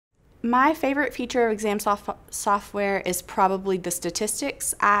My favorite feature of ExamSoft software is probably the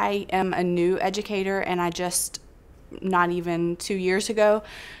statistics. I am a new educator and I just, not even 2 years ago,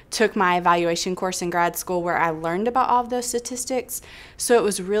 took my evaluation course in grad school where I learned about all of those statistics. So it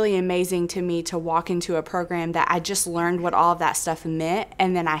was really amazing to me to walk into a program that I just learned what all of that stuff meant,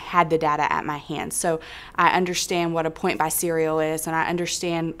 and then I had the data at my hands. So I understand what a point by serial is, and I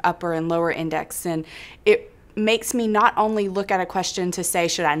understand upper and lower index, and it makes me not only look at a question to say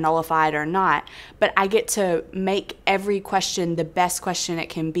should I nullify it or not, but I get to make every question the best question it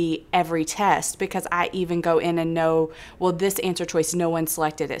can be every test, because I even go in and know, well, this answer choice, no one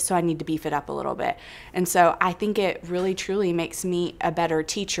selected it, so I need to beef it up a little bit. And so I think it really truly makes me a better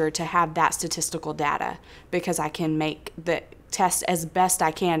teacher to have that statistical data, because I can make the test as best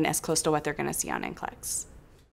I can as close to what they're going to see on NCLEX.